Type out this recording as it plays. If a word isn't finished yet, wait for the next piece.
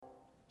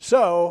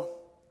So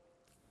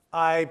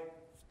I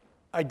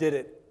did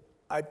it.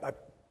 I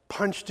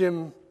punched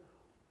him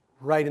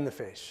right in the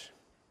face.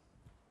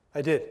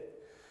 I did.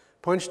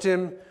 Punched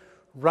him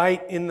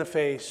right in the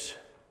face.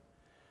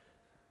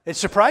 It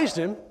surprised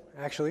him,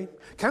 actually.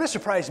 Kind of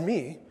surprised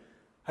me.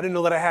 I didn't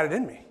know that I had it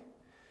in me.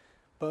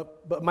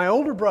 But my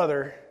older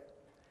brother,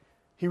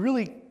 he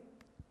really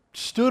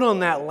stood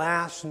on that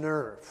last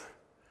nerve.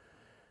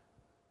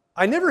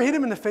 I never hit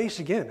him in the face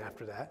again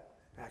after that,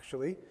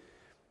 actually.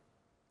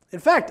 In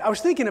fact, I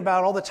was thinking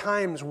about all the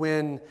times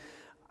when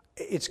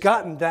it's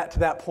gotten to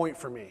that point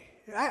for me.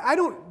 I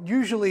don't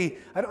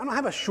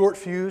have a short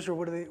fuse, or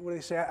what do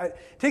they say?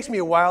 It takes me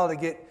a while to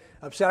get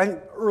upset. I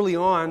think early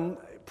on,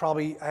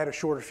 probably I had a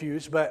shorter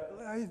fuse, but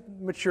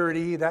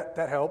maturity,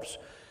 that helps.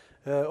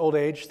 Old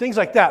age, things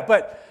like that.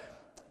 But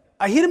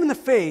I hit him in the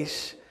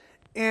face,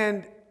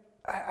 and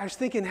I was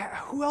thinking,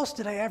 who else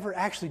did I ever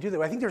actually do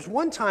that? I think there's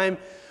one time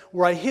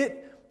where I hit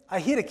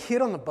a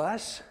kid on the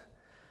bus,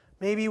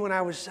 maybe when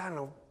I was,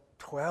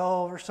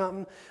 12 or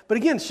something. But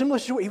again, similar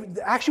situation.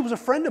 Actually, was a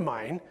friend of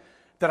mine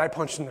that I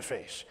punched in the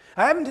face.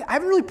 I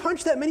haven't really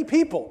punched that many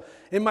people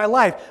in my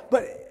life,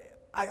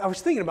 but I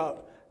was thinking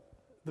about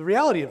the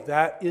reality of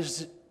that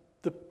is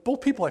both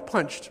people I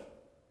punched,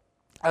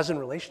 I was in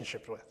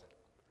relationships with.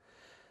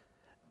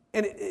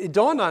 And it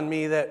dawned on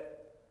me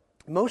that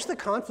most of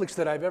the conflicts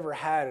that I've ever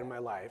had in my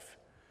life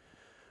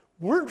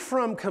weren't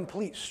from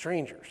complete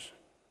strangers.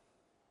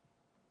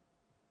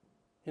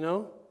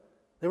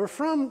 They were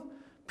from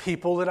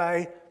people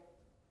that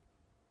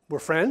were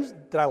friends,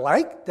 that I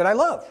like, that I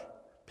love.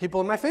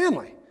 People in my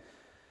family.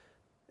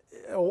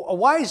 A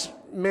wise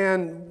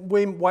man,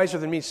 way wiser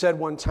than me, said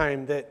one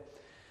time that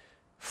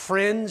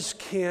friends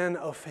can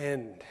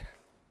offend.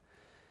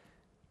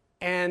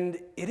 And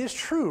it is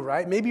true,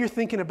 right? Maybe you're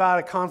thinking about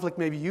a conflict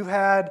maybe you've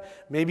had.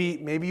 Maybe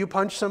you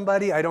punched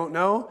somebody. I don't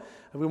know.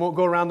 We won't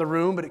go around the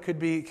room, but it could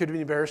be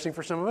embarrassing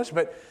for some of us.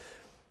 But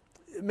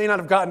it may not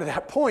have gotten to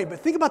that point.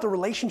 But think about the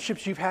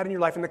relationships you've had in your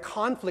life and the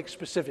conflict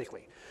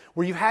specifically,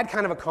 where you've had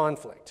kind of a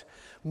conflict.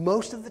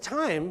 Most of the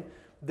time,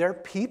 they're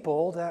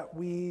people that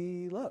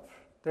we love.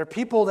 They're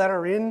people that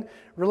are in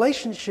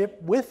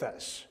relationship with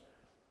us.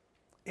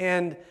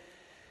 And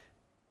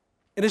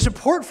it's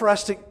important for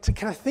us to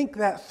kind of think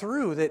that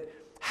through, that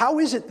how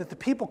is it that the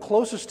people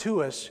closest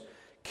to us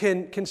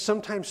can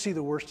sometimes see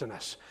the worst in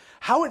us?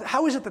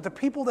 How is it that the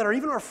people that are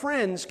even our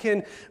friends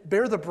can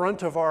bear the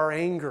brunt of our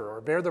anger or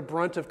bear the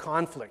brunt of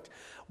conflict?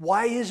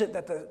 Why is it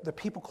that the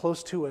people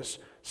close to us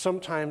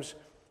sometimes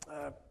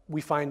we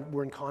find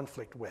we're in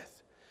conflict with?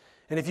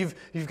 And if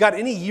you've got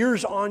any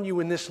years on you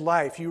in this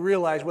life, you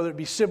realize whether it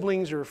be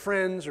siblings or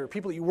friends or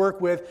people that you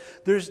work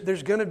with,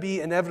 there's going to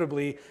be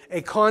inevitably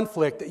a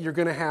conflict that you're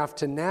going to have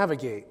to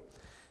navigate.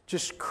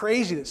 Just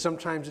crazy that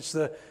sometimes it's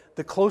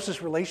the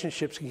closest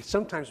relationships can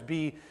sometimes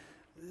be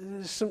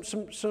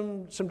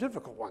some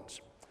difficult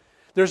ones.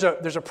 There's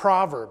a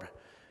proverb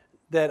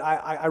that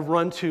I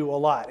run to a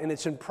lot, and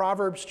it's in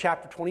Proverbs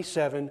chapter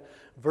 27,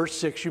 verse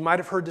 6. You might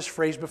have heard this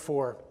phrase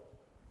before.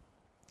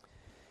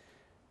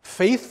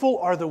 Faithful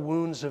are the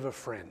wounds of a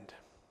friend.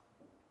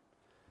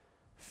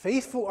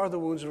 Faithful are the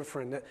wounds of a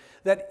friend.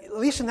 That at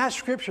least in that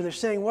scripture, they're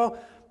saying,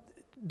 well,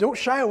 don't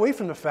shy away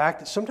from the fact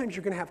that sometimes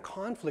you're going to have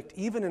conflict,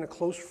 even in a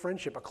close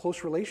friendship, a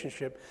close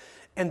relationship,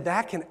 and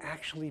that can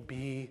actually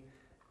be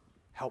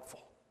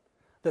helpful.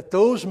 That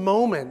those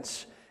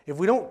moments, if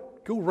we don't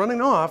go running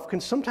off,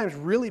 can sometimes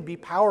really be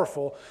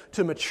powerful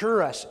to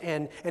mature us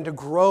and to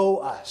grow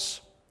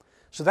us.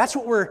 So that's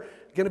what we're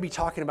going to be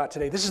talking about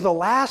today. This is the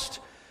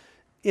last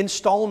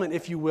installment,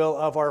 if you will,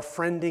 of our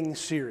friending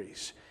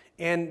series.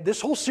 And this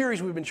whole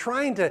series, we've been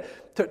trying to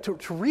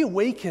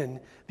reawaken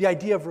the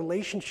idea of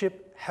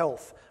relationship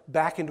health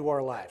back into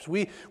our lives.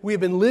 We have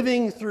been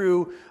living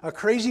through a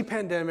crazy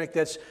pandemic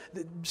that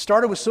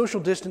started with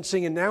social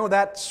distancing, and now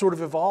that sort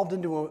of evolved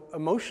into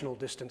emotional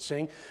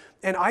distancing,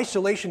 and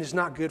isolation is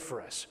not good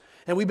for us.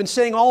 And we've been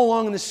saying all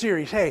along in this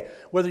series, hey,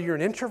 whether you're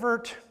an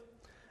introvert,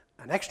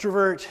 an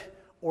extrovert,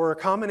 or a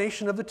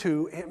combination of the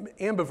two,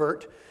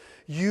 ambivert,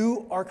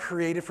 you are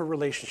created for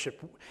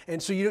relationship.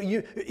 And so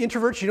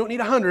introverts, you don't need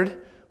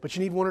 100, but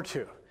you need 1 or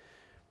 2.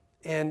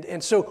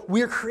 And so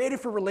we are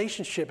created for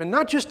relationship, and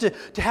not just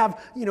to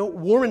have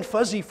warm and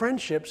fuzzy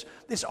friendships.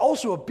 It's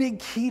also a big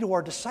key to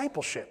our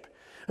discipleship.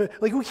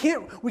 Like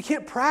we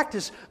can't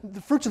practice the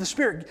fruits of the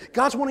Spirit.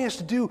 God's wanting us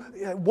to do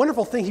a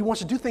wonderful thing. He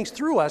wants to do things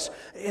through us.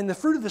 And the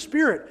fruit of the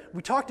Spirit,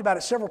 we talked about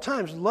it several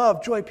times.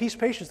 Love, joy, peace,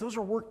 patience. Those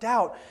are worked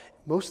out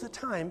most of the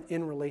time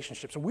in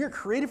relationships. So we're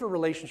created for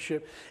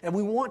relationship, and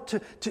we want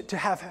to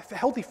have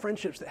healthy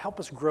friendships that help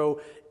us grow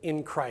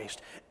in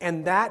Christ.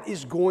 And that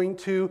is going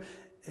to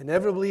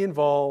inevitably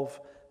involve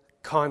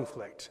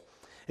conflict.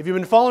 If you've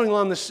been following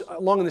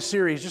along in the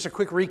series, just a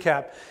quick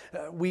recap.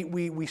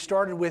 We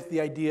started with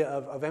the idea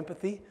of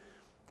empathy,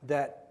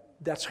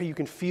 that's how you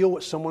can feel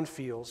what someone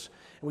feels.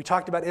 And we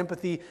talked about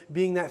empathy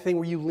being that thing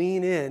where you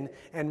lean in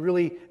and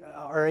really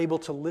are able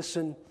to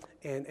listen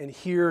and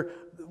hear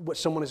what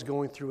someone is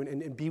going through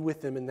and be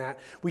with them in that.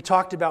 We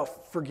talked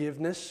about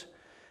forgiveness,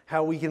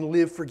 how we can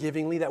live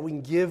forgivingly, that we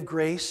can give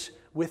grace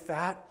with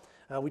that.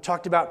 We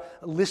talked about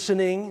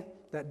listening.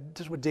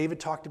 That's what David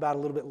talked about a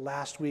little bit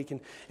last week.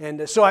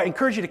 And so I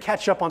encourage you to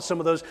catch up on some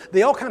of those.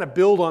 They all kind of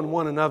build on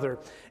one another.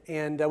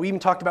 And we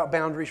even talked about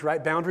boundaries,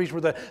 right? Boundaries were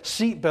the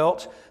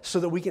seatbelt so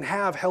that we can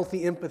have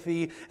healthy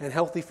empathy and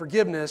healthy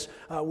forgiveness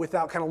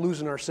without kind of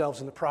losing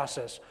ourselves in the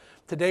process.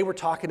 Today we're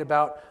talking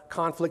about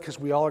conflict because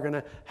we all are going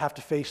to have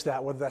to face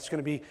that, whether that's going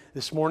to be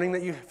this morning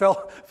that you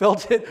felt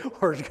it,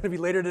 or it's going to be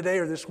later today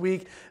or this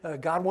week.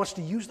 God wants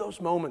to use those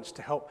moments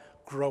to help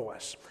grow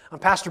us. I'm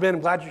Pastor Ben.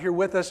 I'm glad you're here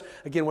with us.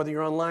 Again, whether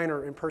you're online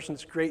or in person,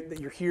 it's great that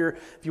you're here.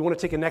 If you want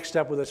to take a next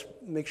step with us,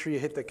 make sure you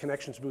hit the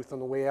connections booth on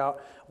the way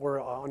out or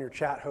on your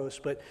chat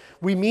host. But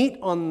we meet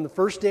on the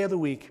first day of the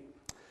week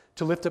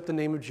to lift up the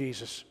name of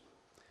Jesus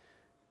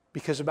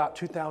because about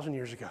 2,000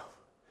 years ago,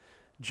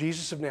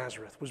 Jesus of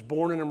Nazareth was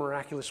born in a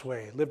miraculous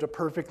way, lived a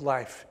perfect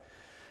life,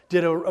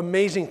 did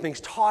amazing things,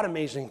 taught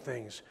amazing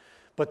things,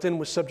 but then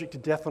was subject to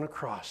death on a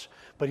cross.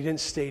 But he didn't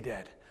stay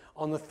dead.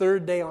 On the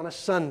third day, on a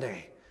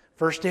Sunday,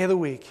 first day of the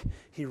week,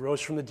 he rose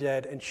from the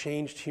dead and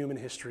changed human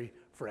history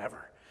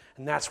forever.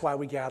 And that's why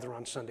we gather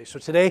on Sunday. So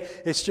today,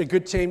 it's a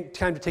good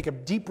time to take a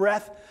deep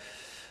breath,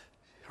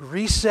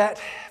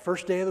 reset,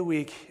 first day of the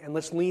week, and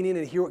let's lean in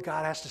and hear what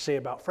God has to say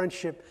about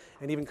friendship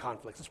and even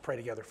conflict. Let's pray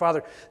together.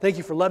 Father, thank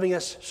you for loving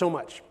us so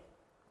much.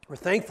 We're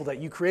thankful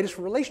that you create us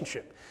for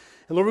relationship.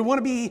 And Lord, we want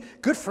to be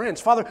good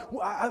friends. Father,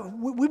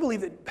 we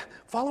believe that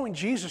following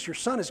Jesus, your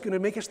Son, is going to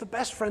make us the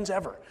best friends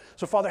ever.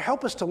 So Father,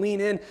 help us to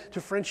lean in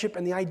to friendship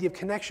and the idea of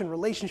connection,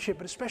 relationship,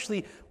 but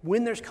especially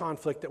when there's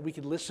conflict, that we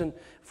could listen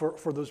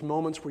for those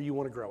moments where you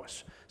want to grow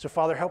us. So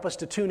Father, help us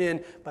to tune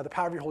in by the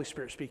power of your Holy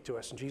Spirit. Speak to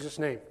us. In Jesus'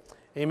 name,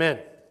 amen.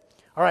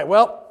 All right,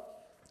 well,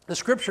 the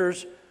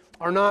Scriptures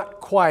are not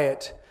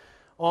quiet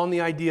on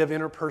the idea of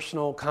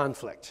interpersonal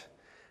conflict.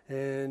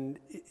 And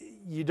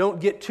you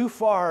don't get too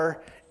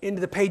far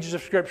into the pages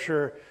of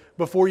Scripture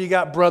before you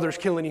got brothers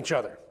killing each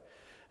other.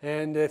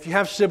 And if you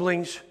have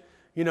siblings,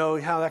 you know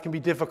how that can be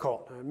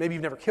difficult. Maybe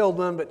you've never killed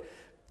them, but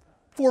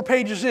 4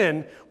 pages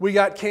in, we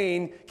got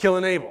Cain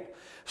killing Abel.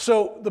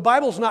 So the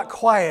Bible's not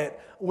quiet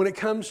when it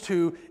comes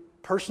to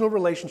personal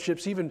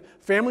relationships, even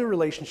family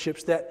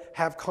relationships that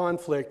have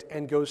conflict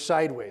and go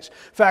sideways.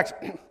 In fact,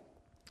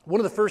 one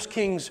of the first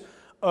kings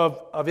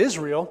of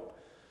Israel,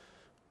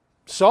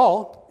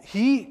 Saul,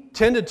 he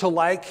tended to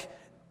like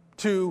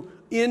to,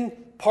 in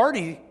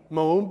party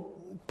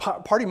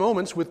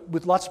moments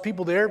with lots of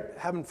people there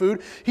having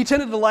food, he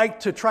tended to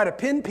like to try to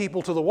pin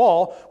people to the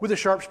wall with a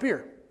sharp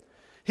spear.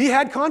 He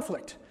had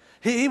conflict.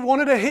 He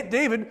wanted to hit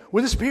David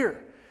with a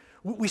spear.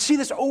 We see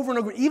this over and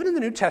over, even in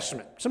the New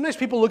Testament. Sometimes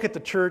people look at the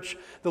church,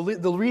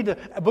 they'll read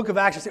a book of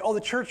Acts and say, oh,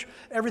 the church,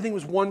 everything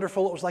was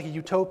wonderful, it was like a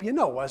utopia.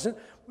 No, it wasn't.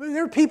 They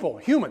were people,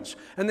 humans,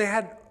 and they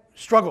had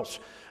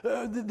struggles.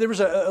 There was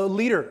a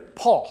leader,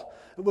 Paul.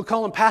 We'll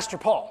call him Pastor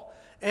Paul.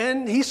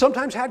 And he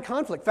sometimes had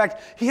conflict. In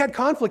fact, he had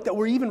conflict that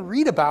we even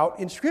read about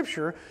in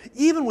Scripture,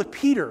 even with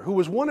Peter, who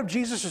was one of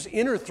Jesus'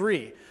 inner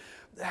 3.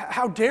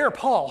 How dare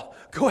Paul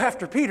go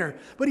after Peter?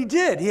 But he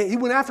did. He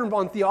went after him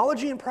on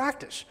theology and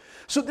practice.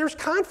 So there's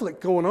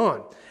conflict going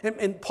on.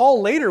 And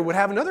Paul later would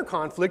have another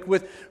conflict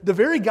with the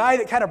very guy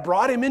that kind of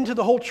brought him into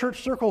the whole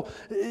church circle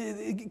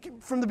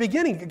from the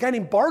beginning, a guy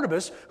named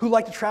Barnabas, who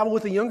liked to travel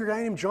with a younger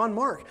guy named John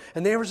Mark.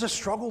 And there was a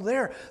struggle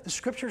there. The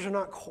Scriptures are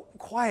not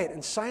quiet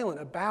and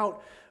silent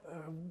about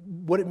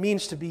what it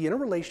means to be in a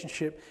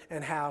relationship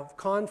and have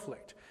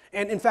conflict.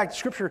 And in fact,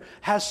 Scripture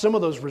has some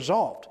of those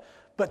resolved.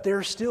 But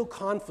there's still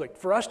conflict.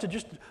 For us to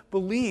just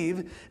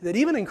believe that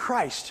even in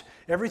Christ,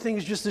 everything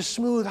is just this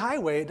smooth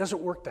highway, it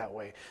doesn't work that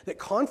way. That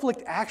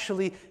conflict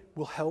actually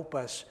will help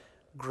us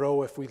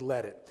grow if we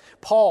let it.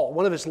 Paul,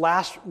 one of his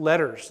last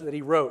letters that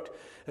he wrote,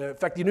 in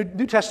fact, the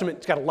New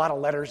Testament's got a lot of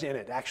letters in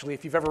it, actually.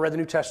 If you've ever read the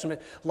New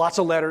Testament, lots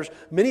of letters,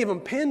 many of them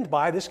penned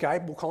by this guy,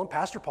 we'll call him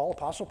Pastor Paul,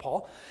 Apostle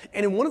Paul.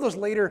 And in one of those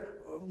later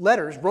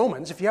letters,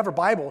 Romans, if you have a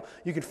Bible,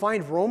 you can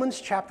find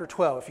Romans chapter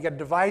 12. If you got a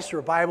device or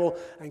a Bible,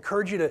 I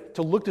encourage you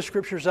to look the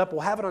Scriptures up.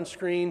 We'll have it on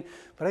screen,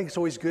 but I think it's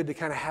always good to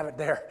kind of have it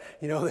there,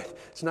 you know, that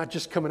it's not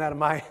just coming out of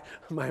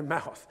my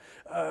mouth.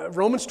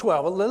 Romans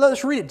 12, let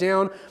us read it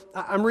down.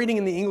 I'm reading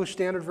in the English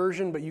Standard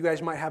Version, but you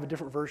guys might have a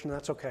different version,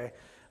 that's okay.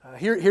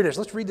 Here it is,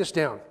 let's read this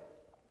down.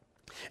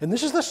 And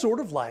this is the sort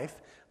of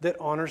life that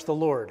honors the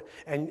Lord,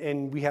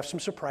 and we have some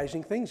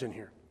surprising things in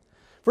here.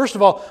 First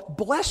of all,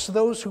 bless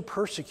those who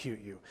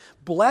persecute you.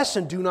 Bless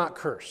and do not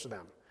curse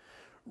them.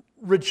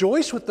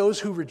 Rejoice with those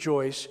who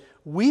rejoice.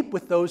 Weep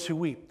with those who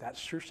weep. That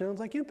sure sounds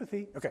like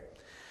empathy. Okay.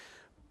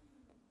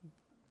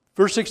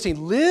 Verse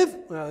 16, this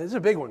is a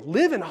big one.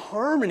 Live in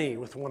harmony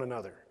with one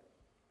another.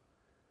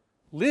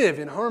 Live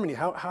in harmony.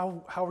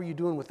 How are you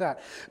doing with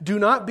that? Do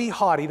not be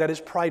haughty, that is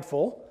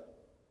prideful,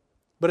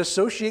 but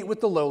associate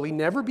with the lowly.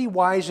 Never be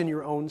wise in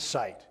your own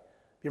sight.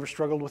 You ever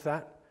struggled with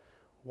that?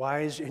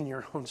 Wise in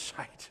your own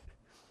sight.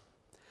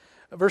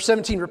 Verse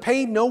 17,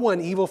 repay no one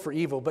evil for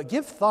evil, but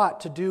give thought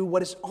to do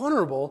what is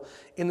honorable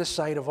in the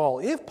sight of all.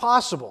 If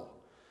possible,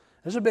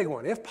 this is a big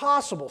one, if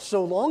possible,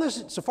 so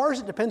far as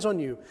it depends on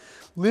you,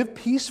 live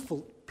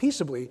peacefully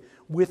peaceably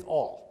with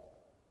all.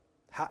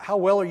 How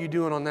well are you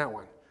doing on that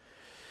one?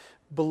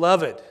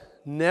 Beloved,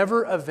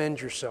 never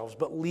avenge yourselves,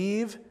 but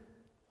leave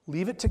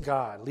it to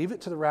God. Leave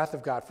it to the wrath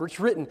of God. For it's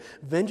written,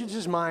 vengeance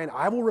is mine,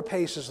 I will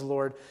repay, says the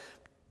Lord.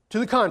 To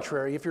the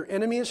contrary, if your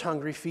enemy is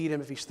hungry, feed him.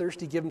 If he's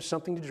thirsty, give him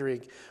something to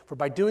drink. For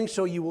by doing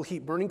so, you will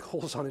heap burning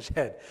coals on his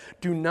head.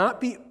 Do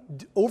not be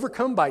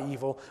overcome by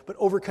evil, but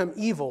overcome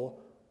evil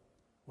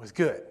with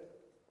good.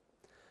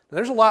 Now,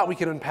 there's a lot we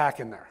can unpack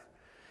in there.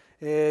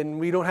 And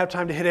we don't have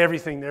time to hit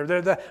everything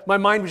there. My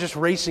mind was just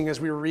racing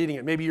as we were reading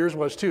it. Maybe yours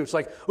was too. It's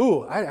like,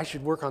 ooh, I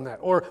should work on that.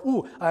 Or,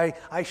 ooh,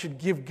 I should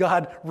give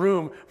God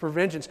room for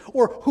vengeance.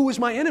 Or, who is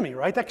my enemy,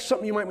 right? That's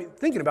something you might be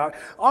thinking about.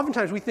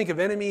 Oftentimes we think of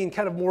enemy in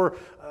kind of more,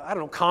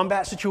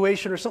 combat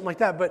situation or something like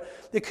that. But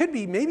it could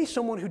be maybe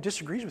someone who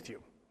disagrees with you,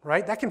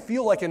 right? That can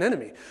feel like an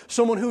enemy.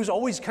 Someone who's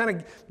always kind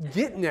of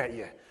getting at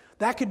you.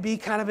 That could be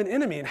kind of an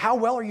enemy. And how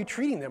well are you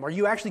treating them? Are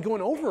you actually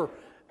going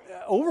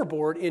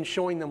overboard in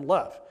showing them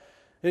love?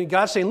 And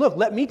God's saying, look,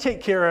 let me take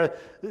care of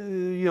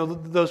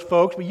those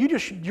folks, but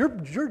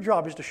your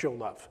job is to show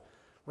love,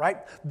 right?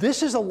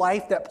 This is a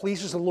life that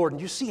pleases the Lord.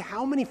 And you see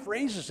how many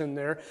phrases in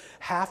there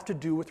have to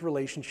do with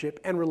relationship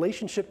and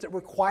relationships that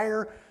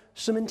require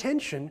some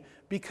intention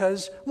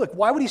because, look,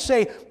 why would he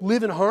say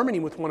live in harmony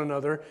with one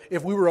another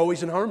if we were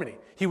always in harmony?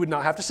 He would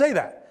not have to say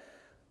that.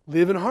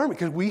 Live in harmony,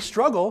 because we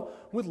struggle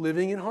with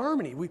living in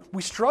harmony.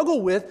 We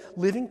struggle with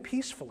living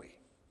peacefully.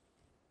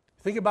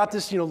 Think about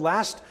this,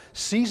 last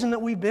season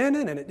that we've been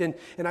in,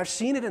 and I've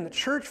seen it in the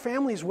church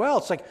family as well.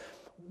 It's like,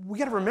 we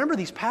got to remember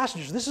these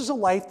passages. This is a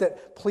life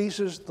that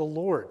pleases the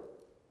Lord.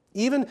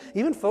 Even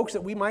folks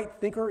that we might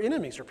think are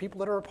enemies or people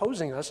that are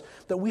opposing us,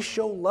 that we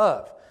show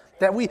love,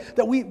 that we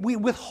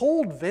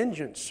withhold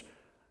vengeance.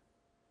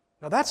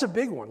 Now that's a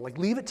big one, like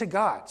leave it to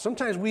God.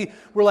 Sometimes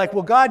we're like,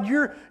 well, God,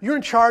 you're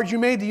in charge, you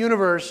made the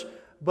universe,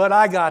 but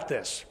I got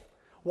this.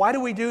 Why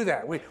do we do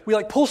that? We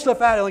like pull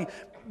stuff out, like,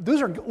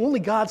 those are only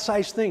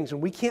God-sized things, and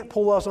we can't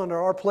pull those onto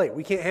our plate.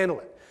 We can't handle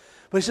it.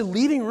 But he said,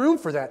 leaving room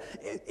for that.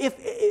 If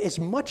as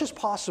much as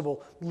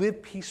possible,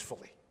 live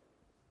peacefully.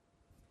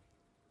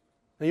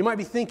 Now, you might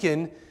be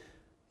thinking,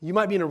 you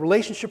might be in a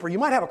relationship, or you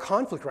might have a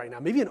conflict right now.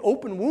 Maybe an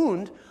open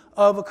wound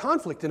of a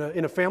conflict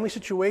in a family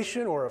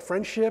situation, or a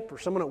friendship, or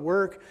someone at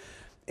work.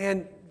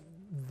 And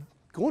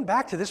going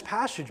back to this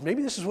passage,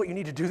 maybe this is what you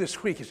need to do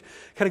this week, is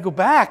kind of go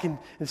back and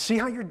see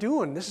how you're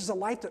doing. This is a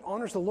life that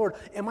honors the Lord.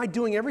 Am I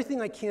doing everything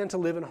I can to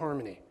live in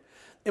harmony?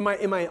 Am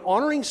I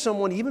honoring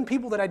someone, even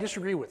people that I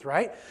disagree with,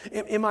 right?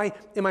 Am I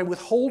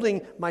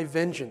withholding my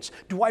vengeance?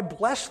 Do I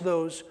bless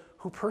those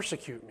who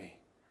persecute me?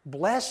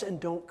 Bless and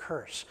don't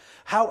curse.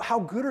 How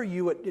good are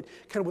you at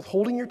kind of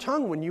withholding your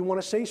tongue when you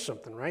want to say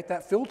something, right?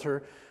 That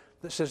filter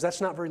that says that's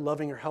not very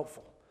loving or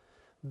helpful.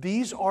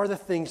 These are the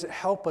things that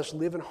help us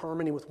live in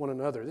harmony with one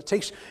another. It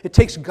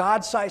takes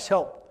God-sized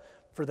help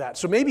for that.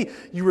 So maybe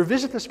you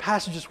revisit this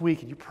passage this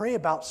week and you pray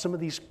about some of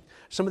these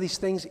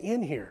things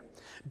in here.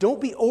 Don't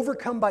be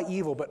overcome by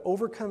evil, but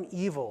overcome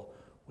evil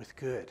with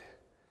good.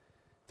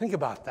 Think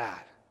about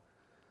that.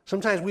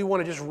 Sometimes we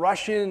want to just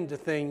rush into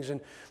things and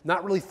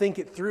not really think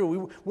it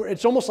through.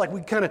 It's almost like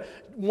we kind of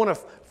want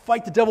to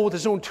fight the devil with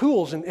his own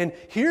tools. And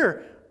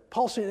here,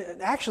 Paul's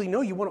saying, actually,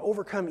 no, you want to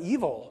overcome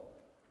evil.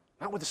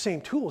 Not with the same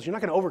tools. You're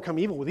not going to overcome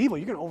evil with evil.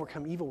 You're going to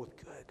overcome evil with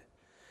good.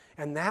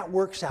 And that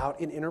works out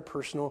in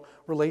interpersonal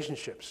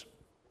relationships.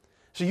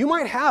 So you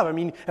might have,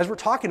 as we're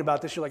talking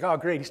about this, you're like, oh,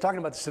 great, he's talking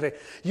about this today.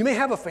 You may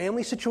have a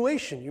family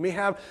situation. You may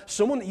have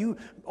someone that you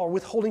are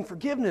withholding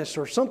forgiveness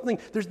or something.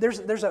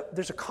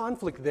 There's a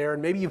conflict there,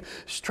 and maybe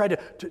you've tried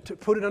to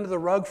put it under the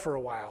rug for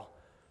a while.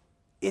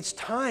 It's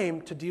time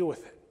to deal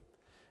with it.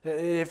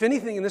 If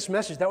anything in this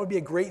message, that would be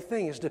a great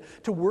thing, is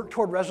to work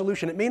toward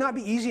resolution. It may not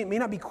be easy, it may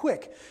not be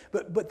quick,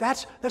 but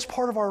that's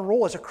part of our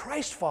role as a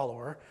Christ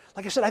follower.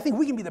 Like I said, I think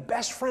we can be the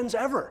best friends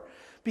ever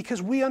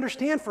because we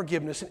understand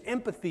forgiveness and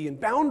empathy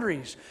and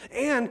boundaries,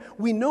 and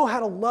we know how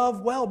to love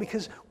well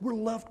because we're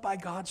loved by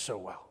God so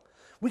well.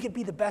 We can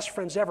be the best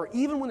friends ever.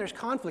 Even when there's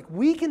conflict,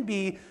 we can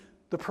be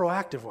the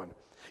proactive one.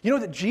 You know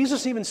that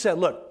Jesus even said,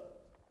 look,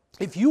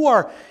 if you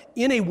are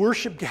in a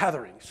worship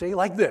gathering, say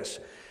like this,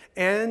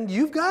 and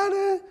you've got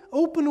an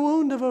open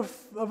wound of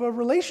a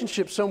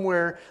relationship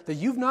somewhere that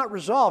you've not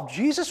resolved,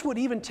 Jesus would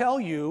even tell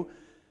you,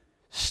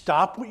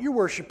 stop what you're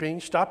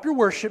worshiping, stop your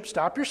worship,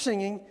 stop your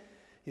singing,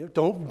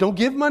 don't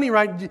give money,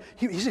 right?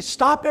 He said,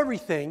 stop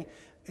everything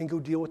and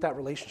go deal with that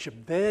relationship.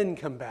 Then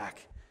come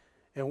back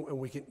and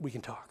we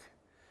can talk.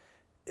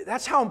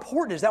 That's how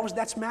important it is.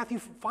 That's Matthew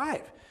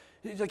 5.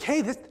 It's like,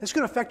 hey, this is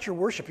going to affect your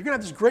worship. You're going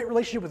to have this great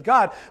relationship with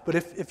God, but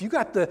if you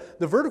got the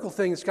vertical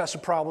thing that's got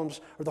some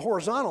problems, or the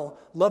horizontal,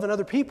 loving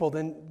other people,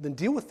 then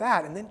deal with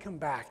that and then come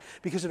back,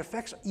 because it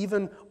affects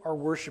even our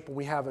worship when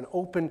we have an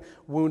open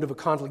wound of a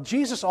conflict.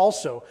 Jesus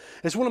also,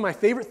 it's one of my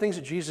favorite things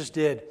that Jesus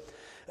did.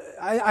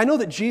 I know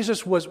that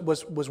Jesus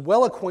was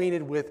well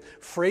acquainted with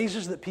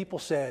phrases that people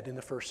said in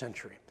the first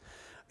century.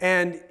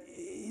 And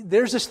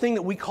there's this thing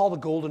that we call the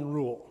golden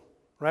rule.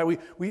 right?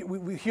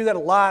 We hear that a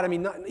lot. I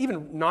mean,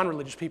 even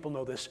non-religious people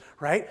know this,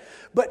 right?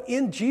 But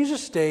in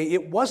Jesus' day,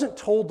 it wasn't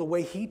told the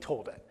way he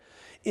told it.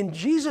 In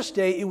Jesus'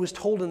 day, it was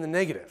told in the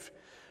negative.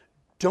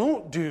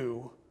 Don't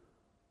do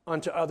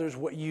unto others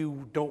what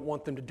you don't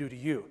want them to do to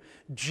you.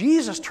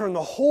 Jesus turned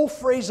the whole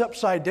phrase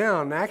upside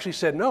down and actually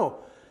said, no,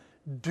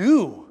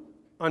 do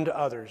unto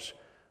others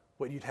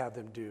what you'd have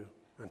them do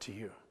unto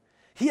you.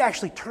 He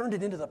actually turned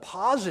it into the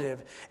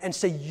positive and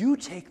said, you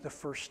take the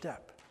first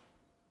step.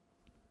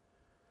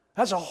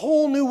 That's a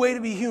whole new way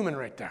to be human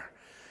right there.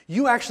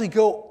 You actually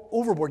go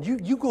overboard.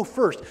 You go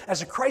first.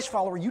 As a Christ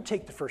follower, you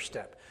take the first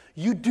step.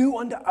 You do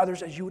unto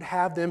others as you would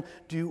have them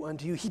do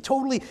unto you. He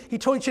totally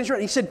changed it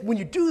around. He said, when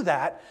you do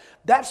that,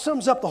 that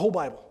sums up the whole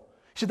Bible.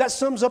 He said, that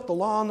sums up the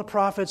law and the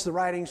prophets, the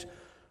writings,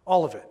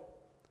 all of it.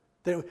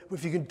 That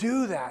if you can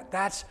do that,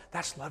 that's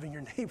loving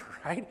your neighbor,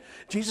 right?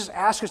 Jesus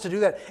asked us to do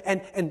that.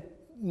 And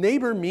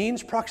neighbor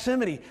means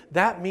proximity.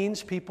 That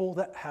means people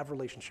that have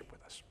relationship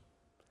with us.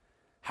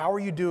 How are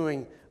you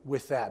doing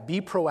with that?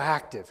 Be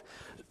proactive.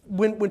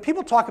 When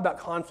people talk about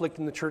conflict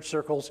in the church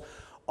circles,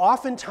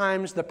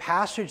 oftentimes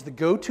the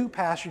go-to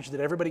passage that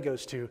everybody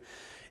goes to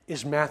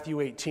is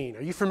Matthew 18.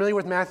 Are you familiar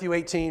with Matthew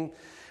 18?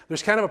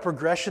 There's kind of a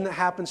progression that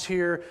happens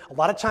here. A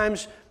lot of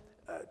times,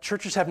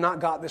 churches have not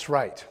got this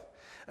right.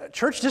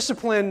 Church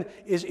discipline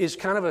is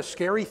kind of a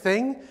scary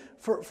thing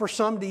for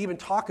some to even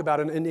talk about.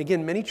 And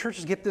again, many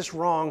churches get this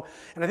wrong.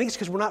 And I think it's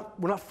because we're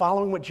not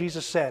following what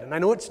Jesus said. And I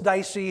know it's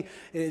dicey.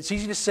 It's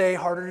easy to say,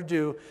 harder to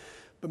do.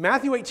 But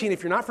Matthew 18,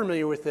 if you're not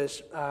familiar with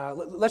this,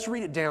 let's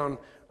read it down,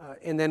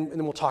 and then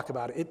we'll talk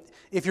about it.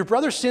 If your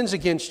brother sins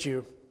against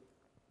you,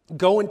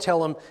 go and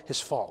tell him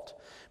his fault.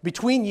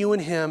 Between you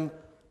and him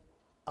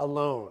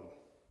alone.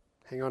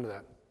 Hang on to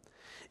that.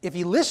 If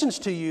he listens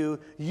to you,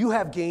 you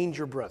have gained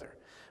your brother.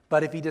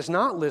 But if he does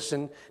not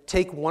listen,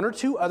 take one or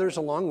two others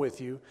along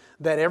with you,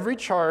 that every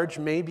charge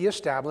may be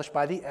established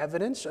by the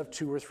evidence of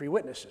 2 or 3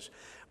 witnesses.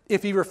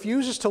 If he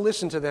refuses to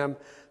listen to them,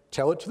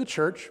 tell it to the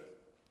church.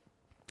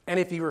 And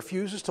if he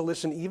refuses to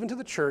listen even to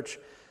the church,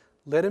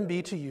 let him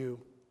be to you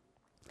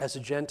as a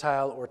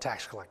Gentile or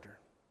tax collector.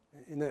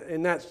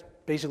 And that's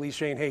basically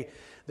saying, hey,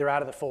 they're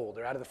out of the fold.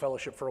 They're out of the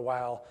fellowship for a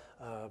while.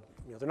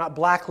 They're not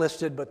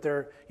blacklisted, but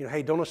they're,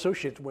 hey, don't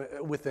associate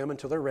with them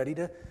until they're ready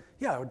to,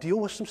 deal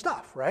with some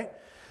stuff, right?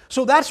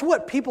 So that's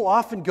what people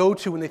often go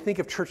to when they think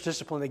of church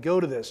discipline. They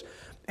go to this.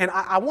 And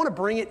I want to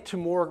bring it to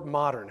more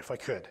modern, if I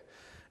could.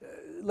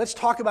 Let's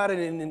talk about it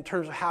in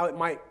terms of how it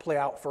might play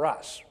out for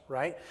us,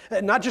 right?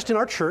 Not just in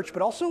our church,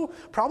 but also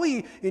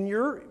probably in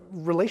your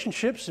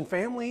relationships and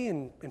family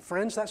and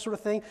friends, that sort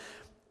of thing.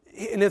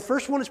 And the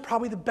first one is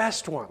probably the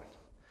best one.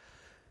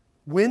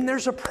 When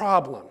there's a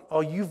problem,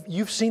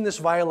 you've seen this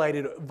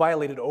violated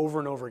over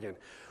and over again.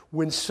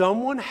 When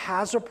someone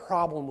has a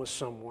problem with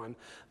someone,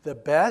 the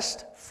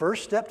best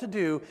first step to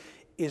do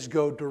is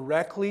go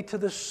directly to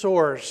the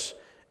source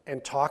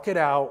and talk it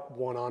out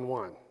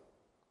one-on-one.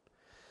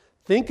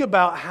 Think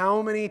about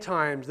how many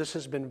times this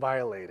has been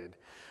violated,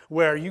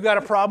 where you got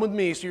a problem with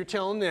me, so you're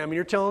telling them, and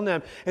you're telling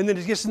them, and then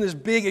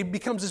it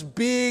becomes this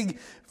big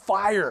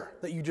fire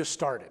that you just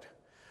started,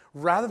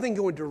 rather than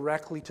going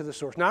directly to the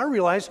source. Now I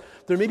realize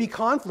there may be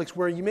conflicts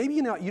where you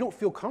don't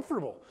feel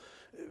comfortable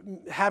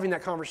having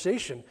that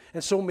conversation,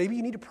 and so maybe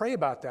you need to pray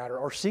about that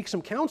or seek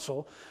some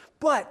counsel,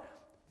 but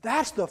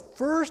that's the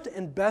first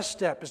and best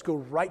step, is go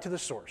right to the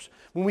source.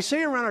 When we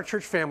say around our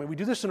church family, we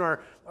do this in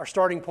our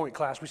starting point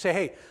class, we say,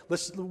 hey,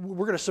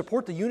 we're going to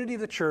support the unity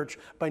of the church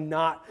by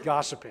not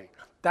gossiping.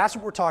 That's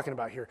what we're talking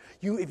about here.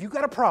 If you've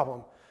got a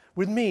problem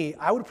with me,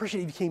 I would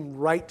appreciate if you came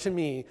right to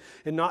me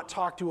and not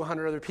talk to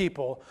 100 other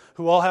people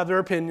who all have their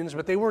opinions,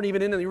 but they weren't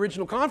even in the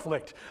original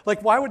conflict.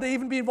 Like, why would they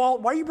even be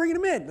involved? Why are you bringing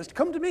them in? Let's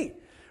come to me,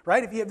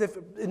 right?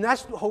 And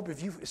that's the hope.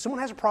 If someone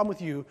has a problem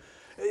with you,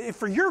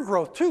 for your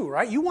growth too,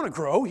 right? You want to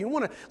grow. You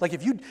want to, like,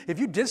 if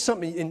you did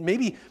something and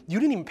maybe you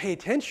didn't even pay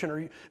attention,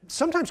 or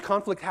sometimes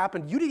conflict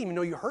happened, you didn't even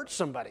know you hurt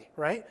somebody,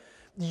 right?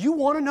 You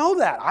want to know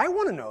that. I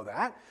want to know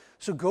that.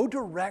 So go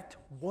direct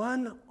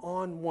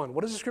one-on-one.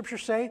 What does the scripture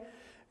say?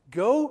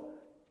 Go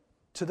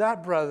to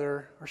that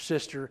brother or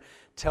sister,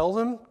 tell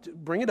them,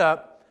 bring it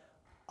up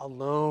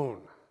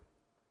alone.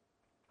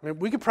 I mean,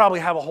 we could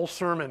probably have a whole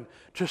sermon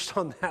just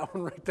on that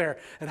one right there,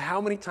 and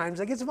how many times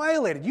that gets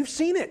violated. You've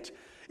seen it.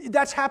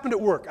 That's happened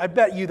at work. I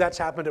bet you that's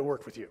happened at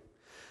work with you.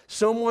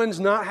 Someone's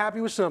not happy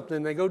with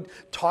something. They go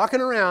talking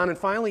around, and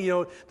finally,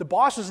 the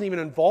boss isn't even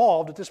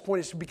involved at this point.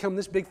 It's become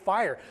this big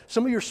fire.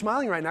 Some of you are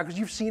smiling right now because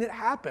you've seen it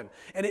happen,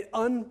 and it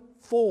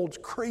unfolds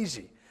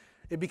crazy.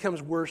 It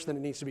becomes worse than it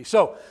needs to be.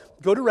 So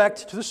go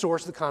direct to the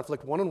source of the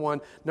conflict,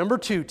 one-on-one. Number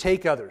 2,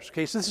 take others.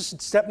 Okay, so this is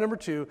step number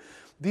 2.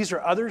 These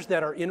are others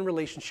that are in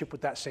relationship with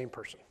that same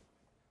person.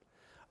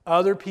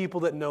 Other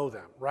people that know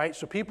them, right?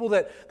 So people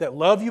that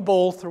love you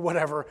both or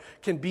whatever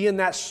can be in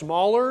that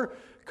smaller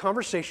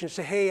conversation and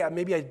say, hey,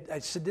 maybe I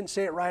didn't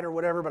say it right or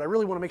whatever, but I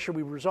really want to make sure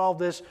we resolve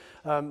this.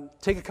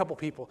 Take a couple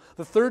people.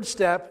 The third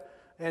step,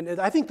 and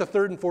I think the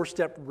third and fourth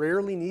step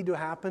rarely need to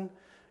happen,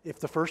 if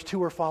the first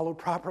two are followed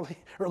properly,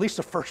 or at least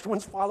the first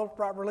one's followed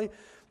properly.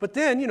 But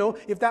then,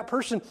 if that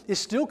person is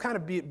still kind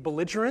of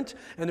belligerent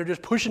and they're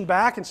just pushing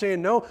back and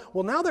saying no,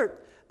 well, now they're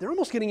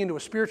almost getting into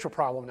a spiritual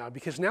problem now,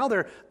 because now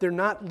they're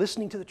not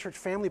listening to the church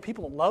family,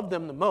 people that love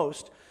them the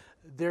most.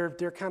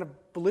 They're kind of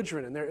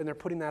belligerent and they're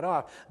putting that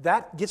off.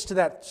 That gets to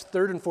that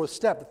third and fourth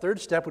step. The third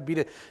step would be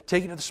to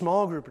take it to the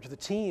small group or to the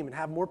team and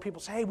have more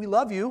people say, hey, we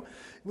love you.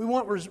 We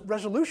want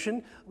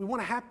resolution. We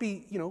want a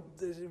happy,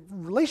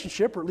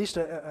 relationship, or at least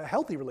a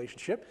healthy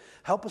relationship.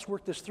 Help us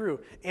work this through.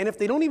 And if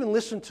they don't even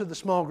listen to the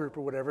small group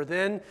or whatever,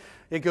 then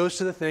it goes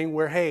to the thing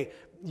where, hey,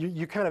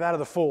 you're kind of out of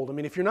the fold. I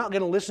mean, if you're not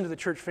going to listen to the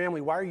church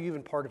family, why are you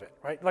even part of it,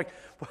 right? Like,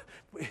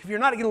 if you're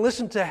not going to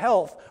listen to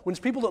health, when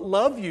it's people that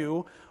love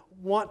you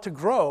want to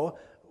grow,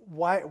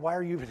 why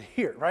are you even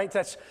here, right?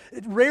 It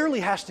rarely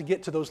has to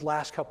get to those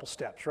last couple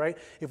steps, right?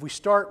 If we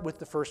start with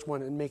the first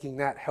one and making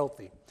that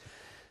healthy.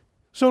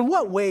 So in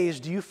what ways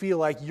do you feel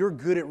like you're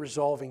good at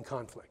resolving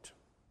conflict?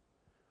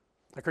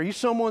 Like, are you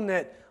someone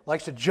that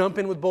likes to jump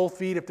in with both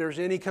feet if there's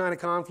any kind of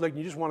conflict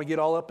and you just want to get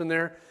all up in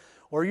there?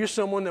 Or are you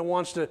someone that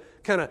wants to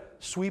kind of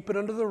sweep it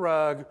under the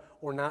rug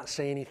or not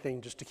say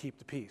anything just to keep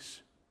the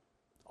peace?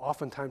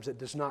 Oftentimes it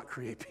does not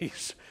create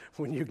peace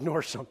when you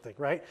ignore something,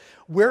 right?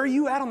 Where are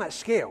you at on that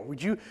scale?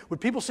 Would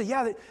people say,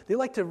 yeah, they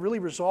like to really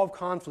resolve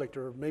conflict,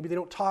 or maybe they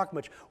don't talk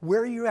much? Where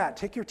are you at?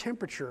 Take your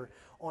temperature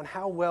on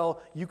how well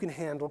you can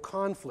handle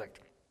conflict.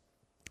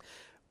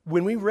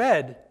 When we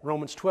read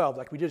Romans 12,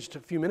 like we did just a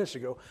few minutes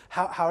ago,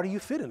 how do you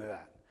fit into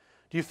that?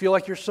 Do you feel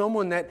like you're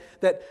someone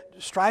that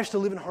strives to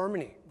live in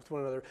harmony with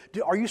one another?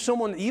 Are you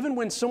someone, even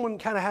when someone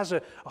kind of has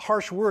a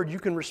harsh word, you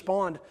can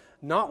respond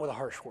not with a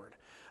harsh word?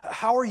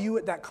 How are you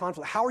at that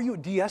conflict? How are you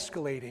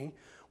de-escalating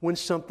when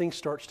something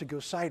starts to go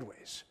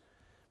sideways?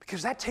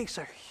 Because that takes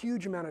a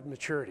huge amount of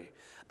maturity.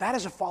 That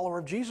is a follower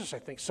of Jesus, I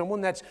think. Someone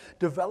that's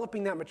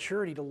developing that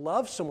maturity to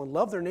love someone,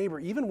 love their neighbor,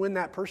 even when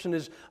that person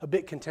is a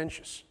bit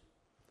contentious.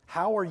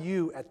 How are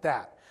you at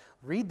that?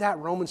 Read that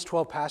Romans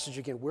 12 passage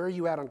again. Where are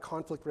you at on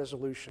conflict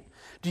resolution?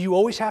 Do you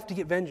always have to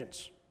get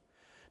vengeance?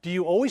 Do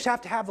you always have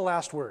to have the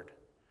last word?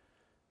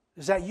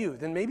 Is that you?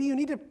 Then maybe you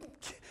need to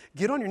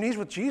get on your knees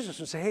with Jesus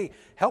and say, hey,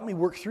 help me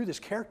work through this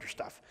character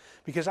stuff.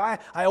 Because I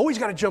always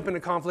got to jump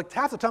into conflict.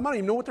 Half the time I don't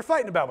even know what they're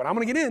fighting about, but I'm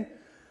going to get in.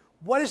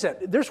 What is that?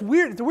 It's a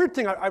weird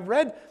thing. I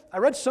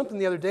read something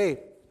the other day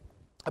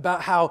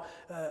about how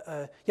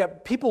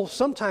people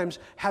sometimes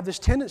have this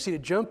tendency to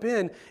jump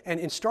in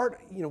and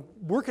start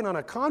working on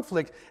a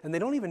conflict, and they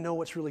don't even know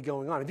what's really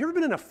going on. Have you ever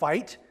been in a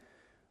fight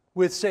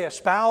with, say, a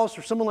spouse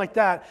or someone like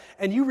that,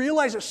 and you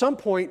realize at some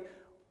point,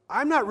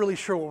 I'm not really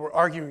sure what we're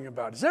arguing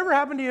about? Does that ever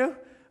happen to you?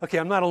 Okay,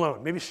 I'm not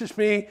alone. Maybe it's just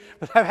me,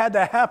 but I've had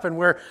that happen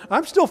where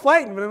I'm still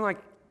fighting, but I'm like,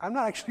 I'm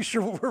not actually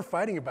sure what we're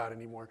fighting about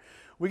anymore.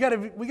 We got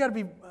to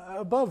be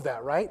above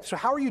that, right? So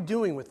how are you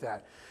doing with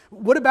that?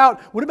 What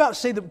about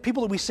say the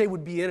people that we say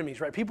would be enemies,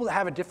 right? People that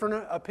have a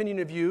different opinion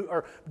of you,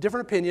 or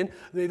different opinion,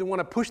 they want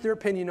to push their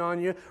opinion on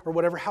you or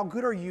whatever. How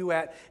good are you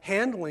at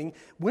handling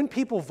when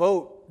people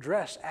vote,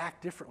 dress,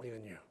 act differently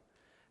than you?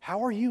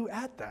 How are you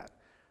at that?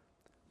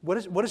 What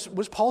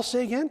does Paul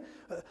say again?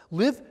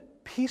 Live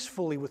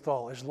peacefully with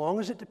all, as long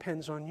as it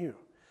depends on you.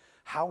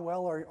 How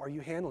well are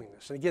you handling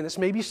this? And again, this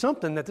may be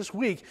something that this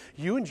week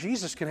you and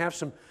Jesus can have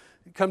some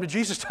come to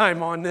Jesus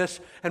time on this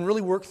and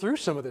really work through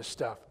some of this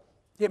stuff.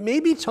 It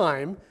may be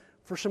time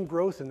for some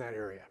growth in that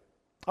area.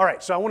 All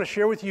right, so I want to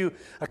share with you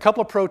a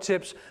couple of pro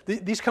tips.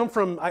 These come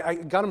from, I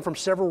got them from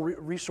several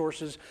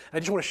resources. I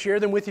just want to share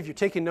them with you if you're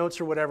taking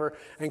notes or whatever.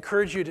 I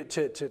encourage you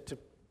to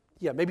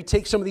maybe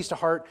take some of these to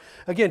heart.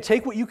 Again,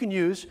 take what you can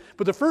use.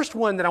 But the first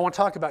one that I want to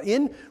talk about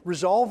in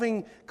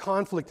resolving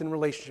conflict in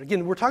relationships.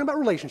 Again, we're talking about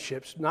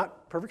relationships,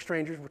 not perfect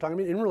strangers. We're talking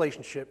about in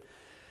relationship.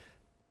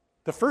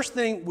 The first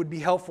thing would be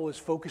helpful is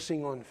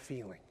focusing on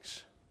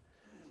feelings.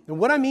 And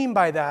what I mean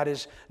by that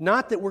is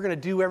not that we're going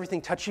to do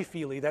everything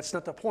touchy-feely. That's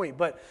not the point.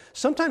 But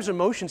sometimes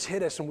emotions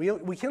hit us, and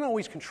we can't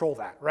always control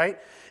that, right?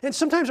 And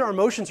sometimes our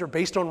emotions are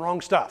based on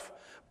wrong stuff.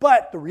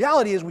 But the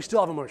reality is we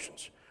still have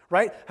emotions.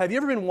 Right? Have you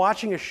ever been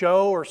watching a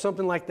show or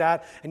something like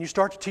that and you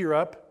start to tear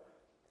up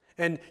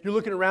and you're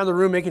looking around the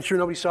room making sure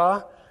nobody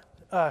saw?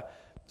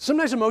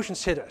 Sometimes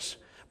emotions hit us.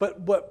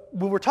 But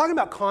when we're talking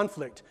about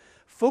conflict,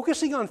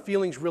 focusing on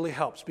feelings really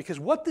helps, because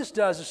what this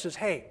does is says,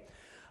 hey,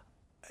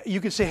 you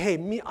can say,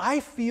 hey,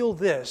 I feel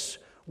this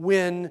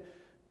when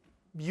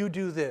you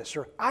do this,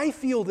 or I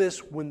feel this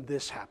when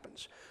this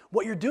happens.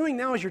 What you're doing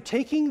now is you're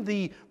taking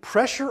the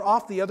pressure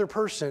off the other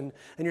person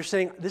and you're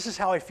saying, this is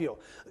how I feel.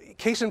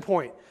 Case in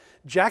point,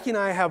 Jackie and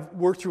I have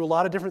worked through a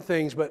lot of different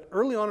things, but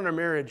early on in our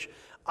marriage,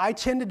 I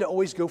tended to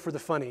always go for the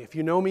funny. If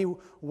you know me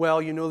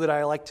well, you know that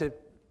I like to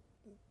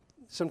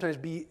sometimes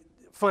be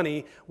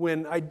funny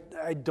when I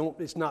don't,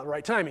 it's not the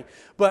right timing.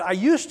 But I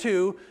used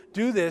to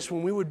do this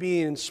when we would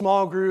be in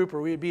small group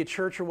or we would be at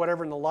church or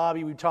whatever in the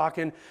lobby, we'd be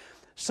talking.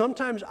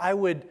 Sometimes I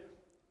would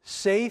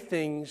say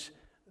things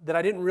that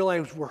I didn't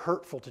realize were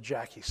hurtful to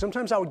Jackie.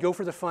 Sometimes I would go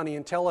for the funny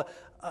and tell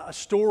a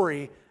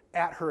story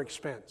at her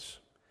expense.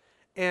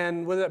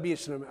 And whether that be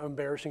it's an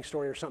embarrassing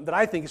story or something that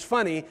I think is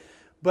funny,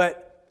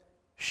 but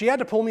She had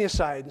to pull me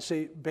aside and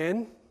say,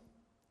 Ben,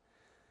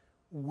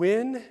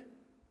 when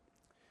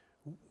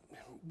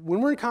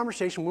we're in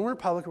conversation, when we're in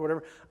public or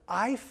whatever,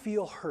 I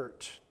feel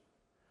hurt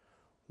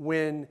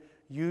when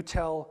you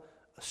tell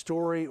a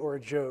story or a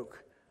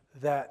joke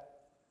that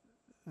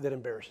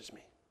embarrasses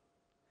me.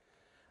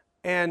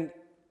 And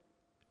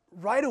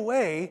right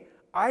away,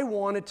 I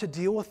wanted to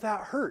deal with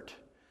that hurt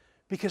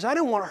because I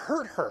didn't want to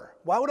hurt her.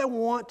 Why would I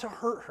want to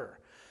hurt her?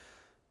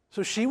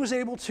 So she was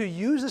able to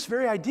use this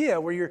very idea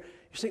where you're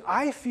saying,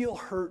 I feel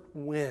hurt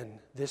when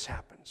this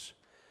happens.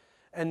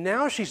 And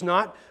now she's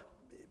not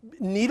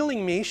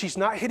needling me. She's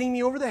not hitting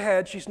me over the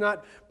head. She's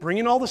not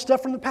bringing all the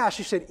stuff from the past.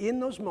 She said, in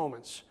those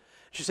moments,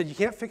 she said, you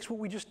can't fix what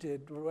we just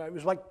did. It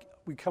was like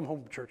we come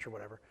home from church or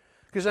whatever.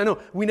 Because I know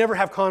we never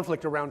have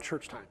conflict around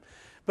church time.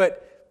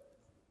 But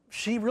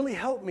she really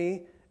helped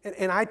me.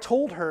 And I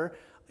told her,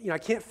 I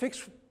can't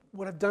fix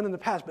what I've done in the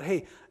past. But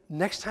hey,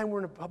 next time we're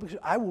in a public,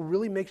 I will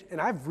really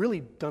and I've really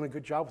done a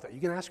good job with that.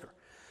 You can ask her.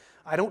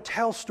 I don't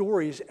tell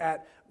stories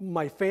at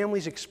my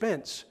family's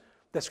expense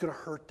that's going to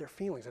hurt their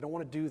feelings. I don't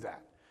want to do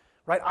that.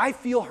 Right? I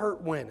feel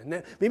hurt when.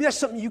 And maybe that's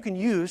something you can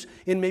use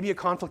in maybe a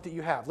conflict that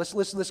you have.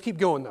 Let's keep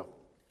going though.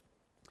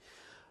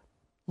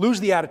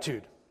 Lose the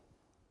attitude.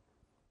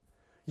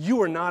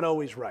 You are not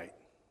always right.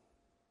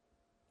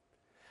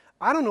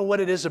 I don't know what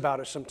it is about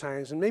us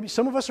sometimes, and maybe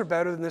some of us are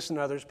better than this than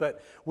others,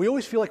 but we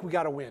always feel like we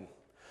got to win.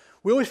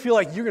 We always feel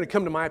like you're going to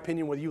come to my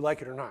opinion whether you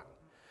like it or not.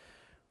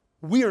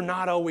 We are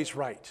not always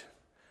right.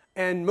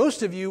 And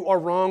most of you are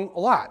wrong a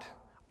lot.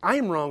 I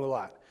am wrong a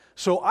lot.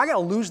 So I got to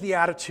lose the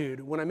attitude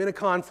when I'm in a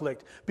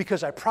conflict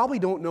because I probably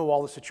don't know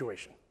all the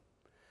situation.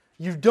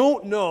 You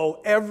don't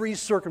know every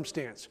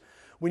circumstance.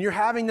 When you're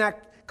having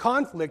that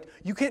conflict,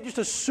 you can't just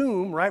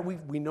assume, right?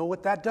 We know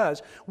what that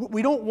does.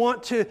 We don't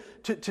want to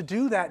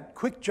do that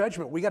quick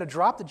judgment. We got to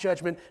drop the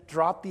judgment,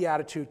 drop the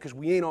attitude, because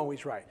we ain't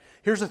always right.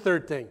 Here's the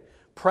third thing.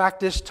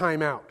 Practice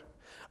timeout.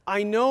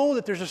 I know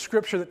that there's a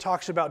scripture that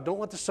talks about don't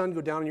let the sun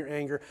go down in your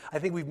anger. I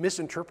think we've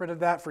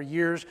misinterpreted that for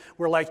years,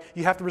 where like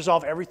you have to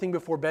resolve everything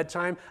before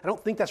bedtime. I don't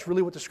think that's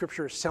really what the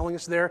scripture is telling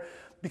us there,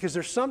 because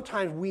there's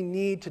sometimes we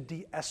need to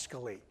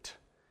de-escalate,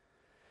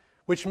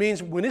 which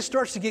means when it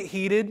starts to get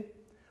heated,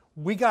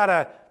 we got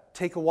to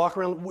take a walk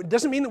around. It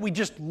doesn't mean that we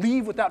just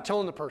leave without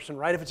telling the person,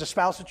 right? If it's a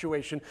spouse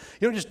situation,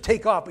 you don't just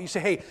take off, but you say,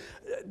 hey,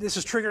 this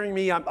is triggering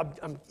me.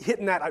 I'm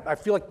hitting that. I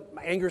feel like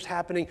my anger is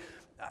happening.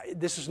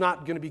 This is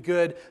not going to be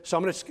good. So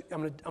I'm going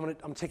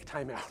to take a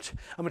time out.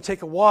 I'm going to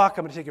take a walk.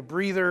 I'm going to take a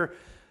breather.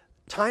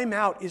 Time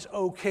out is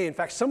okay. In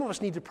fact, some of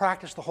us need to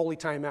practice the holy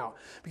time out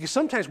because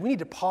sometimes we need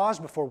to pause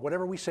before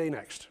whatever we say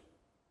next,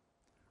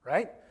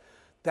 right?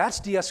 That's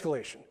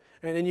de-escalation.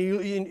 And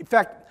in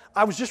fact,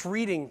 I was just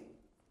reading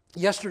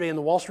yesterday in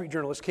the Wall Street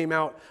Journal. This came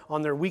out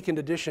on their weekend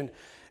edition,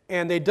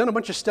 and they'd done a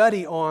bunch of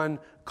study on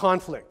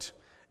conflict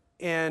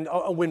and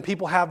when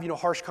people have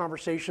harsh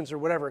conversations or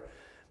whatever.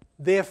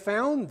 They have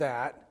found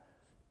that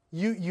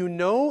you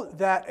know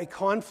that a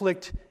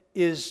conflict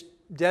is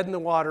dead in the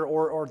water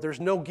or there's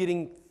no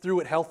getting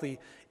through it healthy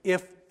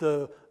if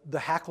the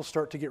hackles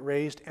start to get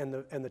raised and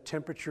the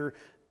temperature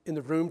in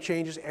the room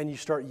changes and you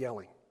start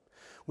yelling.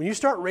 When you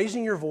start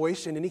raising your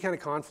voice in any kind of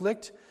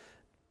conflict,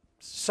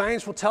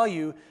 science will tell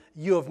you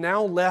you have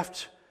now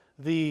left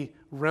the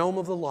realm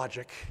of the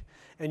logic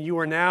and you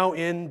are now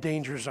in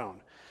danger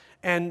zone.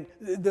 And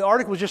the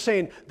article was just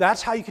saying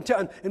that's how you can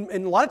tell. And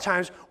a lot of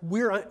times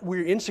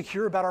we're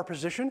insecure about our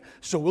position,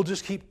 so we'll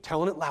just keep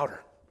telling it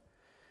louder.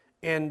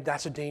 And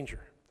that's a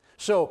danger.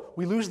 So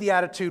we lose the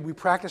attitude, we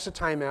practice a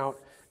timeout,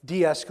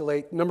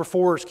 de-escalate. Number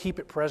 4 is keep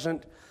it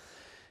present.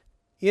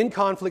 In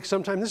conflict,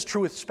 sometimes, this is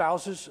true with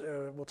spouses,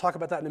 we'll talk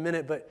about that in a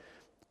minute, but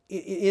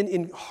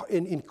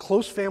in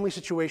close family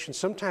situations,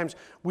 sometimes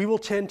we will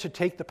tend to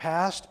take the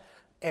past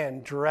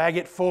and drag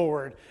it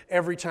forward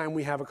every time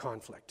we have a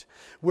conflict.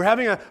 We're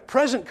having a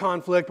present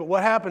conflict, but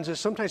what happens is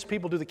sometimes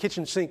people do the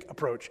kitchen sink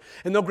approach,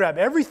 and they'll grab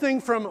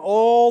everything from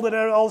all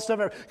the stuff,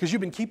 because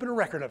you've been keeping a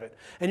record of it,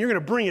 and you're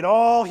going to bring it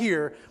all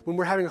here when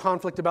we're having a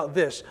conflict about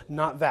this,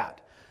 not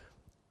that.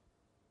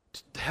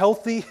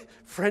 Healthy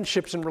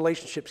friendships and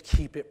relationships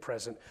keep it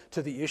present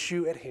to the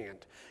issue at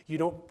hand. You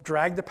don't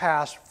drag the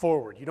past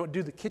forward. You don't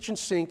do the kitchen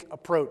sink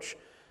approach.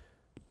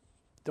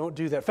 Don't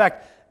do that. In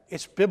fact,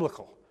 it's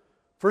biblical.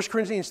 1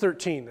 Corinthians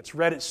 13, that's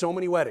read at so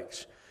many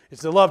weddings.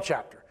 It's the love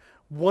chapter.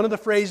 One of the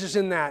phrases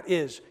in that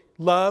is,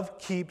 love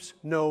keeps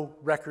no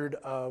record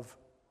of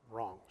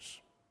wrongs.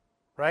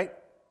 Right?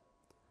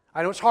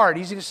 I know it's hard,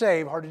 easy to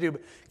say, hard to do,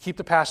 but keep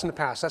the past in the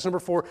past. That's number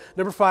 4.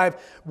 Number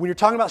 5, when you're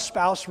talking about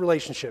spouse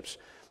relationships,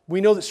 we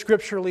know that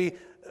scripturally,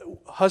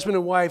 husband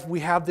and wife,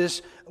 we have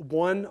this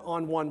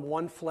one-on-one,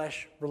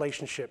 one-flesh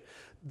relationship.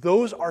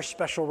 Those are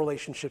special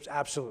relationships,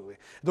 absolutely.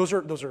 Those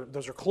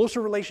are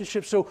closer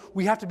relationships, so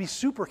we have to be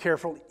super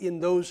careful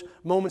in those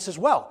moments as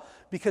well.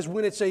 Because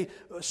when it's a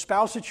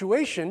spouse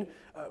situation,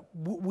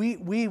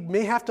 we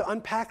may have to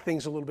unpack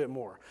things a little bit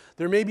more.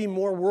 There may be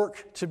more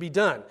work to be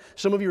done.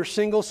 Some of you are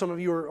single, some of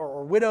you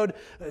are widowed,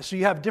 so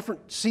you have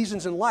different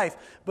seasons in life.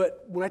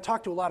 But when I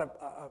talk to a lot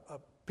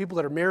of people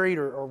that are married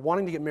or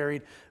wanting to get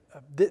married,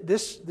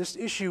 this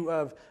issue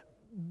of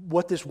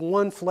what this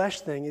one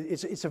flesh thing,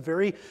 it's a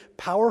very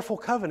powerful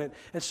covenant.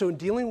 And so in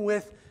dealing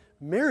with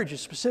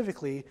marriages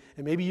specifically,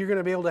 and maybe you're going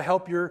to be able to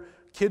help your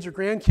kids or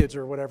grandkids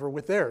or whatever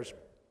with theirs,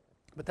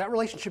 but that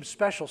relationship's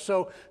special.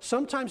 So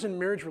sometimes in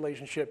marriage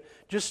relationship,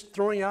 just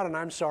throwing out an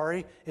I'm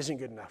sorry isn't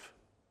good enough.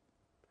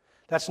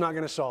 That's not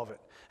going to solve it.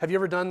 Have you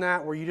ever done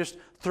that where you just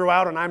throw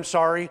out an I'm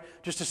sorry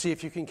just to see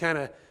if you can kind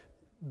of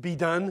be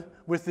done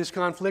with this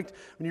conflict?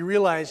 When you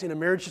realize in a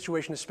marriage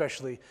situation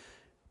especially,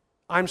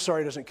 I'm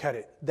sorry doesn't cut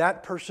it.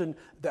 That person,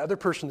 the other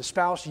person, the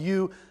spouse,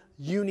 you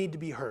need to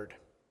be heard.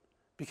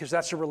 Because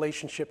that's a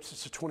relationship,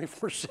 it's a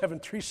 24/7,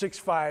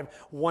 365,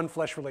 one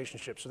flesh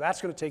relationship. So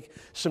that's going to take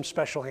some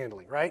special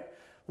handling, right?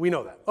 We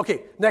know that.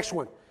 Okay, next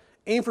one.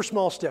 Aim for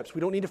small steps.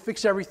 We don't need to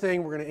fix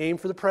everything. We're going to aim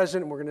for the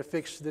present, and we're going to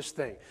fix this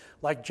thing.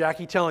 Like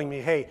Jackie telling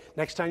me, hey,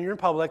 next time you're in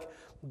public,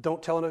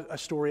 don't tell a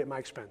story at my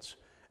expense.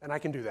 And I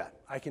can do that.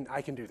 I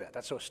can do that.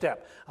 That's a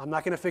step. I'm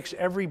not going to fix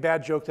every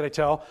bad joke that I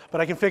tell,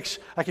 but I can fix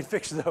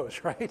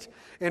those, right?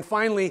 And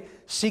finally,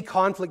 see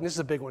conflict. And this is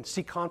a big one.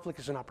 See conflict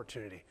as an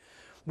opportunity.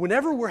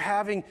 Whenever we're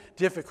having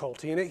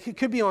difficulty, and it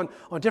could be on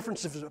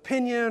differences of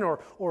opinion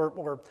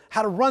or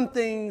how to run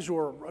things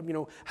or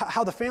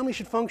how the family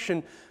should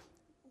function,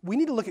 we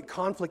need to look at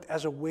conflict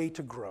as a way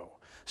to grow.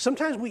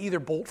 Sometimes we either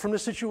bolt from the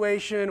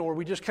situation or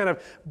we just kind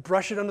of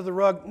brush it under the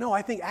rug. No,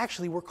 I think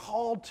actually we're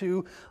called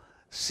to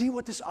see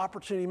what this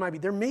opportunity might be.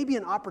 There may be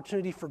an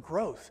opportunity for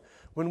growth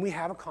when we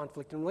have a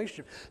conflict in a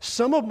relationship.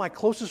 Some of my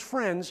closest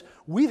friends,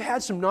 we've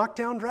had some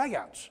knockdown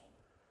dragouts.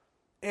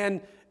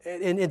 And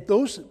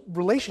those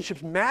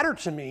relationships matter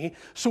to me,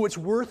 so it's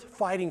worth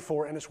fighting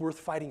for and it's worth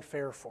fighting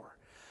fair for.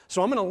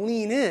 So I'm going to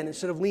lean in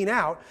instead of lean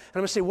out, and I'm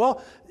going to say,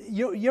 well,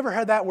 you ever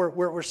had that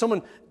where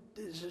someone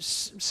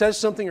says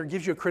something or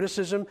gives you a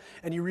criticism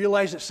and you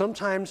realize that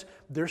sometimes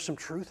there's some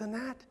truth in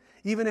that?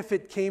 Even if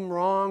it came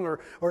wrong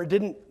or it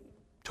didn't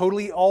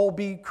totally all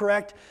be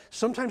correct,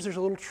 sometimes there's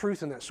a little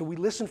truth in that. So we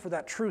listen for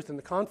that truth in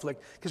the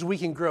conflict because we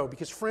can grow,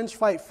 because friends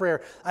fight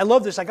fair. I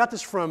love this. I got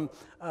this from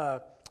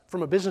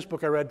a business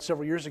book I read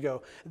several years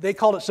ago. They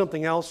called it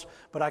something else,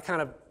 but I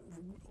kind of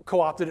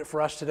co-opted it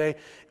for us today.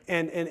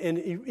 And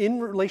in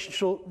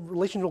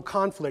relational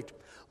conflict,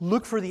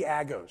 look for the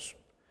agos,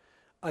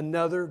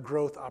 another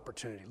growth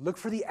opportunity. Look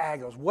for the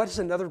agos. What is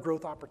another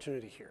growth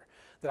opportunity here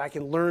that I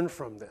can learn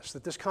from this,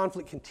 that this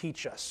conflict can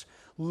teach us?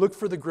 Look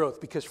for the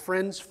growth, because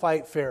friends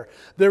fight fair.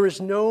 There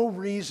is no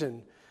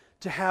reason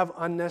to have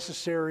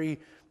unnecessary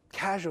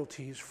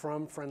casualties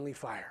from friendly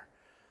fire.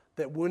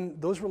 That when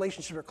those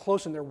relationships are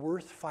close and they're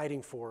worth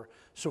fighting for,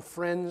 so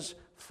friends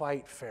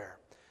fight fair.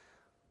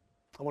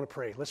 I want to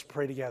pray. Let's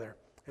pray together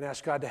and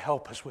ask God to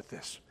help us with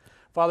this.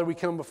 Father, we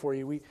come before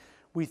you.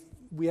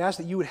 We ask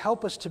that you would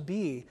help us to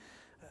be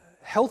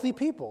healthy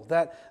people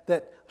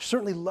that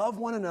certainly love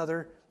one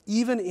another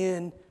even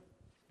in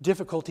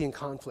difficulty and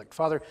conflict.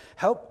 Father,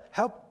 help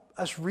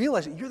us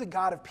realize that you're the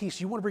God of peace.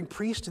 You want to bring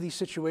peace to these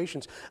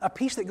situations, a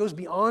peace that goes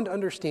beyond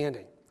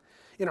understanding.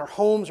 In our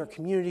homes, our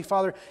community,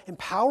 Father,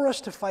 empower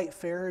us to fight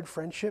fair in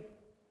friendship.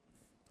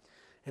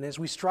 And as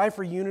we strive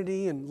for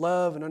unity and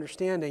love and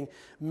understanding,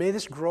 may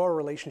this grow our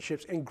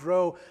relationships and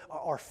grow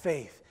our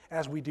faith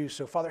as we do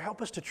so. Father,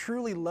 help us to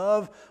truly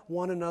love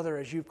one another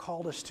as you've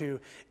called us to,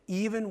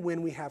 even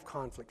when we have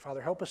conflict.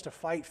 Father, help us to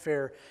fight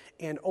fair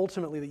and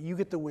ultimately that you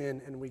get the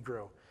win and we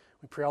grow.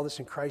 We pray all this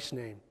in Christ's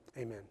name.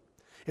 Amen.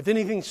 If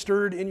anything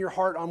stirred in your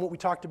heart on what we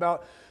talked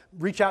about,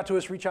 reach out to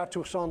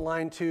us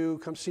online too.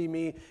 Come see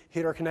me,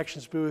 hit our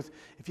Connections booth.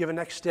 If you have a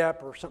next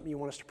step or something you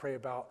want us to pray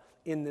about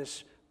in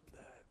this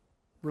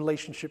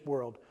relationship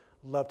world,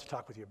 love to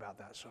talk with you about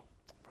that. So